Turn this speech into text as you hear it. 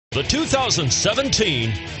the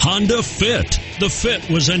 2017 Honda Fit. The Fit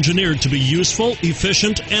was engineered to be useful,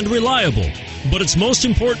 efficient, and reliable, but its most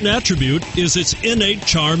important attribute is its innate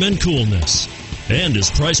charm and coolness, and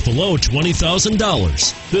is priced below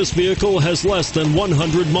 $20,000. This vehicle has less than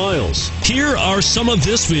 100 miles. Here are some of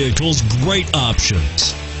this vehicle's great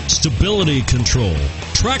options: stability control,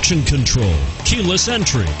 traction control, keyless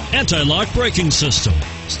entry, anti-lock braking system,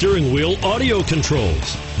 Steering wheel audio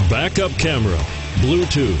controls, backup camera,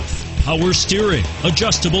 Bluetooth, power steering,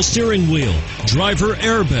 adjustable steering wheel, driver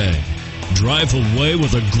airbag. Drive away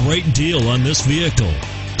with a great deal on this vehicle.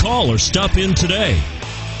 Call or stop in today.